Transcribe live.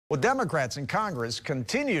Well, Democrats in Congress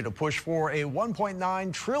continue to push for a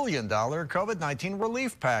 $1.9 trillion COVID-19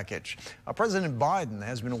 relief package. President Biden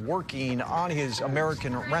has been working on his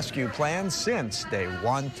American Rescue Plan since day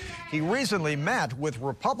one. He recently met with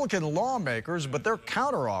Republican lawmakers, but their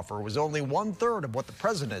counteroffer was only one-third of what the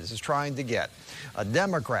president is trying to get.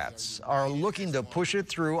 Democrats are looking to push it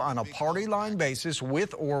through on a party line basis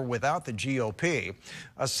with or without the GOP.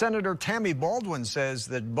 Senator Tammy Baldwin says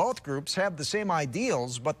that both groups have the same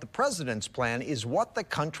ideals, but the president's plan is what the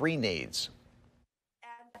country needs.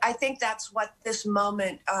 I think that's what this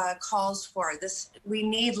moment calls for. We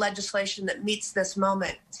need legislation that meets this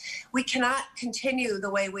moment. We cannot continue the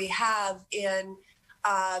way we have in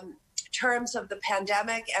terms of the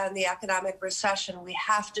pandemic and the economic recession. We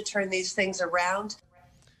have to turn these things around.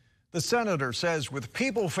 The senator says with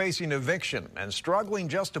people facing eviction and struggling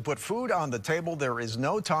just to put food on the table, there is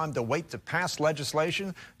no time to wait to pass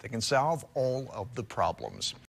legislation that can solve all of the problems.